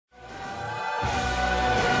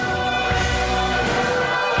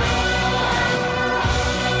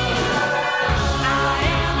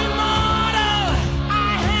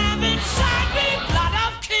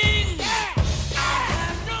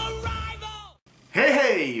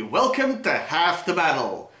Hey, welcome to Half the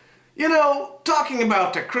Battle. You know, talking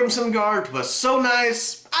about the Crimson Guard was so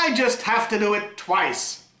nice, I just have to do it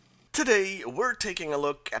twice. Today, we're taking a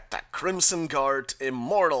look at the Crimson Guard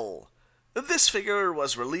Immortal. This figure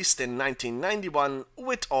was released in 1991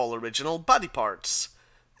 with all original body parts.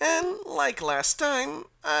 And like last time,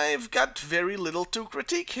 I've got very little to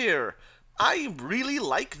critique here. I really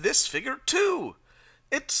like this figure too.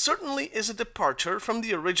 It certainly is a departure from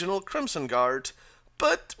the original Crimson Guard,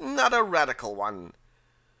 but not a radical one.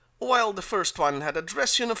 While the first one had a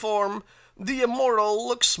dress uniform, the Immortal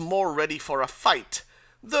looks more ready for a fight,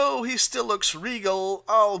 though he still looks regal,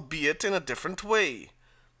 albeit in a different way.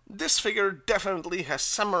 This figure definitely has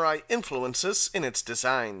samurai influences in its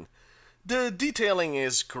design. The detailing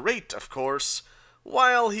is great, of course.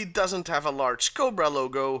 While he doesn't have a large Cobra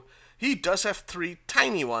logo, he does have 3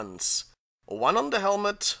 tiny ones. One on the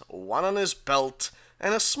helmet, one on his belt,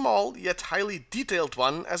 and a small yet highly detailed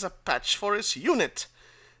one as a patch for his unit.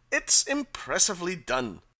 It's impressively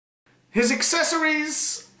done. His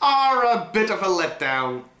accessories are a bit of a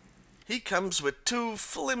letdown. He comes with 2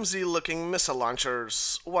 flimsy-looking missile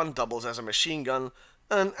launchers. One doubles as a machine gun,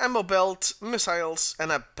 an ammo belt, missiles,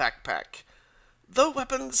 and a backpack. The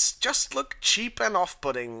weapons just look cheap and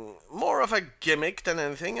off-putting, more of a gimmick than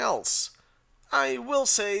anything else. I will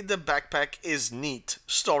say the backpack is neat,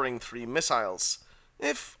 storing 3 missiles.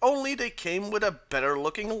 If only they came with a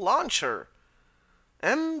better-looking launcher.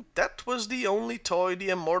 And that was the only toy the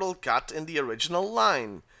Immortal got in the original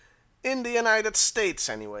line. In the United States,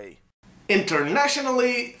 anyway.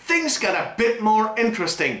 Internationally, things got a bit more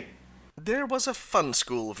interesting. There was a Fun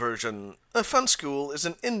School version. A Fun School is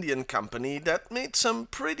an Indian company that made some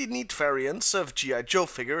pretty neat variants of G.I.Joe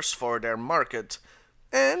figures for their market.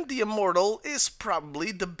 And the Immortal is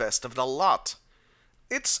probably the best of the lot.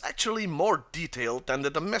 It's actually more detailed than the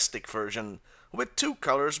domestic version, with 2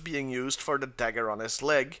 colors being used for the dagger on his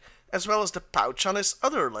leg, as well as the pouch on his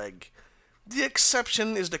other leg. The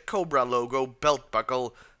exception is the Cobra logo belt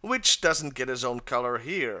buckle, which doesn't get his own color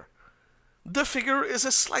here. The figure is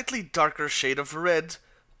a slightly darker shade of red,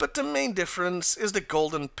 but the main difference is the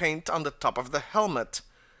golden paint on the top of the helmet.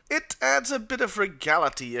 It adds a bit of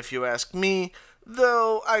regality if you ask me,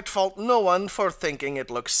 though I'd fault no one for thinking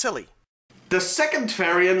it looks silly. The second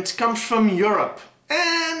variant comes from Europe,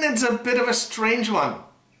 and it's a bit of a strange one.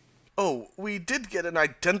 Oh, we did get an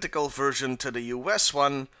identical version to the US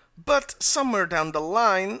one, but somewhere down the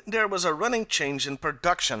line there was a running change in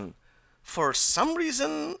production. For some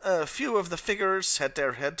reason, a few of the figures had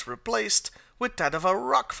their head replaced with that of a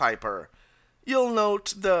rock viper. You'll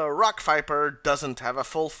note the rock viper doesn't have a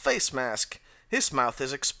full face mask. His mouth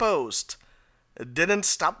is exposed. It didn't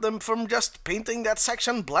stop them from just painting that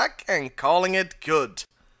section black and calling it good.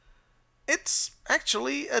 It's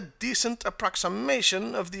actually a decent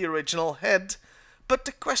approximation of the original head, but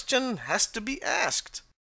the question has to be asked.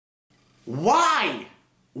 Why?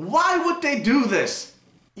 Why would they do this?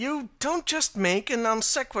 You don't just make a non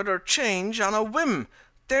sequitur change on a whim.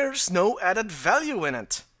 There's no added value in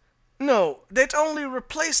it. No, they'd only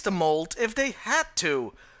replace the mold if they had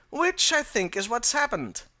to, which I think is what's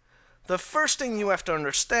happened. The first thing you have to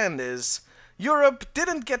understand is, Europe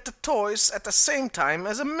didn't get the toys at the same time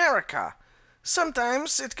as America.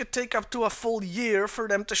 Sometimes it could take up to a full year for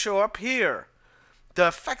them to show up here.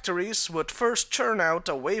 The factories would first churn out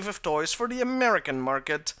a wave of toys for the American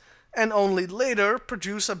market, and only later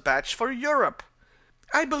produce a batch for Europe.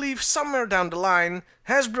 I believe somewhere down the line,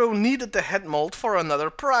 Hasbro needed the head mold for another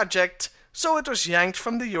project, so it was yanked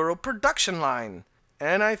from the Euro production line.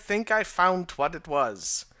 And I think I found what it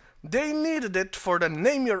was. They needed it for the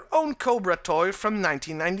Name Your Own Cobra toy from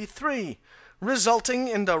 1993, resulting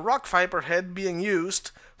in the rock viper head being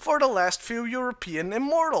used for the last few European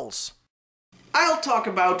Immortals. I'll talk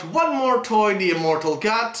about one more toy the Immortal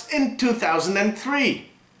got in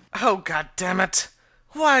 2003. Oh, god damn it.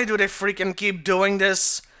 Why do they freaking keep doing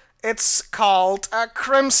this? It's called a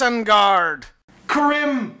Crimson Guard.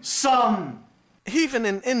 Crimson! Even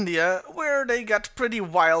in India, where they got pretty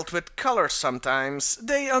wild with color sometimes,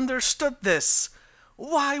 they understood this.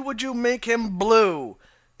 Why would you make him blue?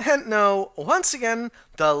 And no, once again,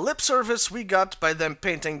 the lip service we got by them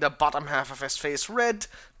painting the bottom half of his face red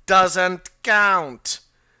doesn't count.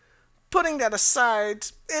 Putting that aside,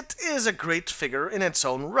 it is a great figure in its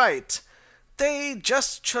own right. They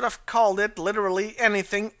just should have called it literally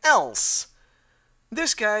anything else.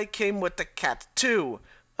 This guy came with the Cat too,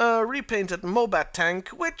 a repainted Mobat tank,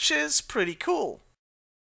 which is pretty cool.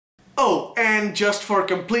 Oh, and just for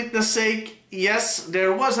completeness' sake, yes,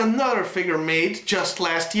 there was another figure made just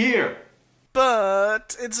last year.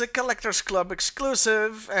 But it's a Collector's Club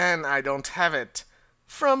exclusive, and I don't have it.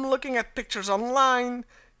 from looking at pictures online,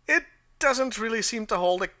 it doesn't really seem to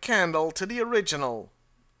hold a candle to the original.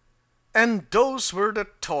 And those were the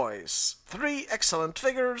toys. 3 excellent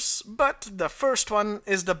figures, but the first one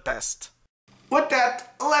is the best. With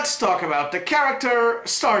that, let's talk about the character,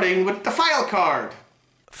 starting with the file card.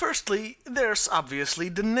 Firstly, there's obviously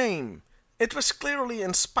the name. It was clearly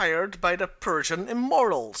inspired by the Persian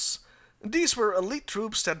Immortals. These were elite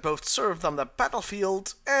troops that both served on the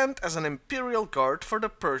battlefield and as an imperial guard for the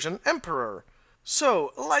Persian emperor.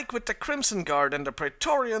 So, like with the Crimson Guard and the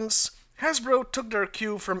Praetorians, Hasbro took their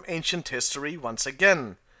cue from ancient history once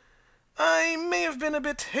again. I may have been a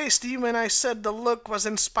bit hasty when I said the look was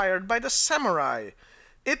inspired by the samurai.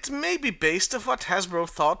 It may be based on what Hasbro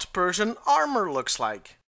thought Persian armor looks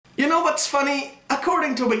like. You know what's funny?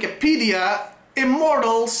 According to Wikipedia,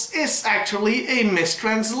 Immortals is actually a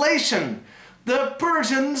mistranslation. The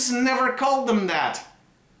Persians never called them that.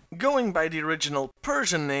 Going by the original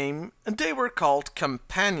Persian name, they were called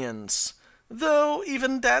companions, though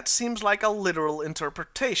even that seems like a literal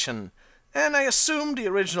interpretation, and I assume the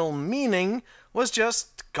original meaning was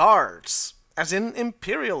just guards, as in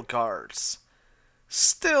imperial guards.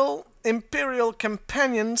 Still, Imperial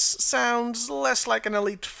Companions sounds less like an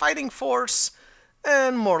elite fighting force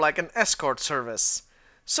and more like an escort service.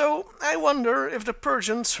 So I wonder if the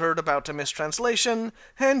Persians heard about the mistranslation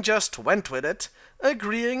and just went with it,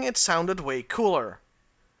 agreeing it sounded way cooler.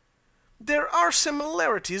 There are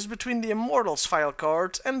similarities between the Immortals file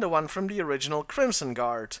card and the one from the original Crimson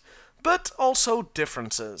Guard, but also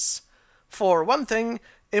differences. For one thing,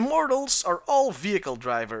 Immortals are all vehicle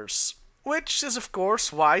drivers, which is of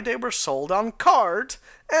course why they were sold on card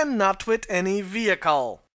and not with any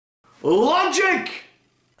vehicle. Logic!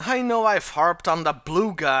 I know I've harped on the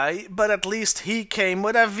blue guy, but at least he came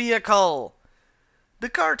with a vehicle. The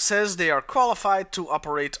card says they are qualified to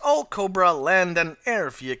operate all Cobra land and air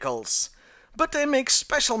vehicles, but they make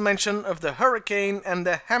special mention of the Hurricane and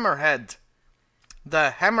the Hammerhead.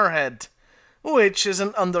 The Hammerhead, which is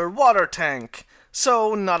an underwater tank,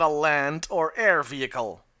 so not a land or air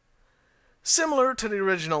vehicle. Similar to the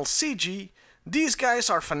original CG, these guys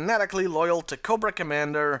are fanatically loyal to Cobra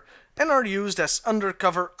Commander and are used as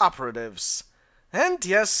undercover operatives. And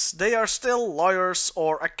yes, they are still lawyers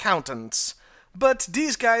or accountants, but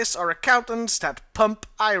these guys are accountants that pump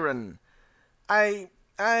iron. I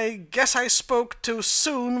guess I spoke too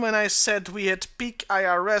soon when I said we hit peak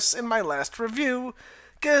IRS in my last review,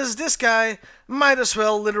 'cause this guy might as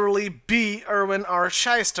well literally be Erwin R.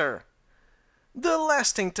 Shyster. The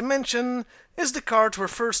last thing to mention is the card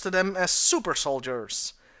refers to them as super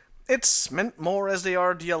soldiers. It's meant more as they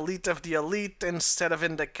are the elite of the elite instead of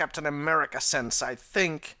in the Captain America sense, I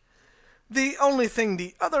think. The only thing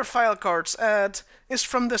the other file cards add is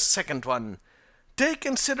from the second one. They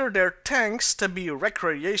consider their tanks to be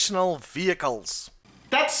recreational vehicles.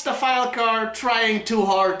 That's the file card trying too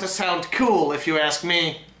hard to sound cool, if you ask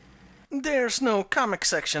me. There's no comic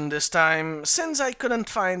section this time, since I couldn't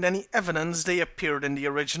find any evidence they appeared in the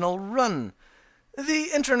original run.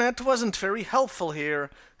 The internet wasn't very helpful here,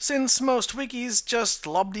 since most wikis just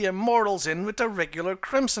lob the Immortals in with a regular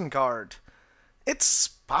Crimson Guard. It's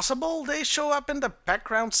possible they show up in the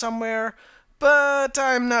background somewhere, but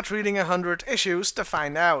I'm not reading 100 issues to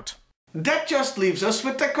find out. That just leaves us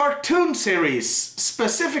with the cartoon series,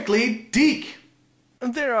 specifically Deke.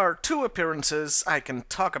 There are 2 appearances I can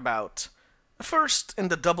talk about. First, in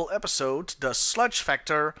the double episode, The Sludge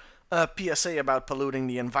Factor, a PSA about polluting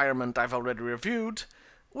the environment I've already reviewed,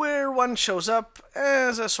 where one shows up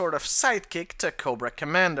as a sort of sidekick to Cobra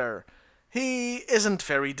Commander. He isn't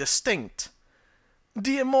very distinct.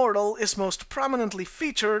 The Immortal is most prominently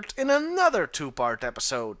featured in another 2-part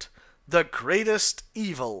episode, The Greatest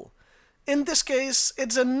Evil. In this case,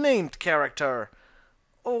 it's a named character.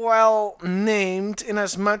 Well, named in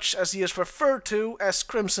as much as he is referred to as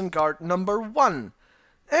Crimson Guard number 1,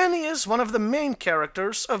 and he is one of the main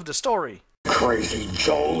characters of the story. Crazy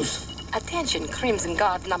Joes. Attention, Crimson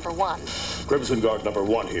Guard number 1. Crimson Guard number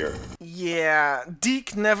 1 here. Yeah,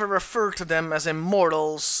 Deke never referred to them as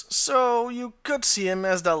Immortals, so you could see him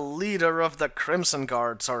as the leader of the Crimson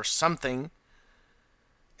Guards or something.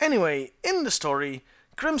 Anyway, in the story,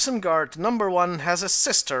 Crimson Guard number 1 has a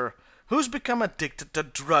sister who's become addicted to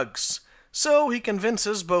drugs, so he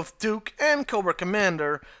convinces both Duke and Cobra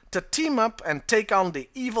Commander to team up and take on the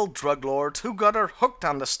evil drug lord who got her hooked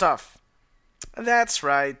on the stuff. That's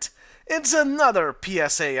right, it's another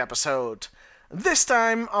PSA episode, this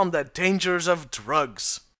time on the dangers of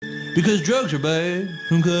drugs. Because drugs are bad,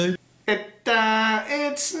 okay?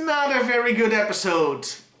 It's not a very good episode,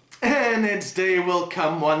 and its day will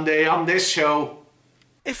come one day on this show.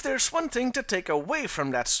 If there's one thing to take away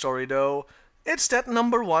from that story though, it's that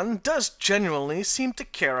number one does genuinely seem to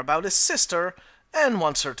care about his sister and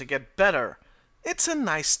wants her to get better. It's a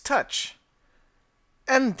nice touch.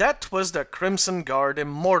 And that was the Crimson Guard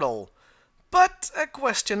Immortal. But a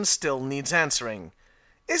question still needs answering.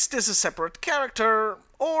 Is this a separate character,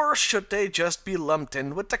 or should they just be lumped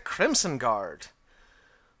in with the Crimson Guard?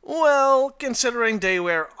 Well, considering they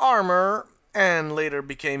wear armor, and later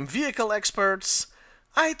became vehicle experts,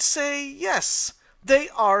 I'd say yes, they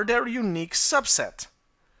are their unique subset.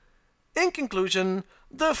 In conclusion,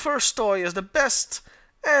 the first toy is the best,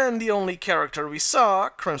 and the only character we saw,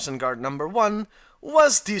 Crimson Guard number 1,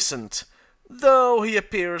 was decent, though he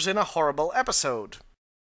appears in a horrible episode.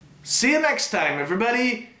 See you next time,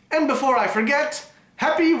 everybody, and before I forget,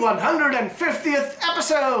 happy 150th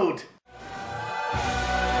episode!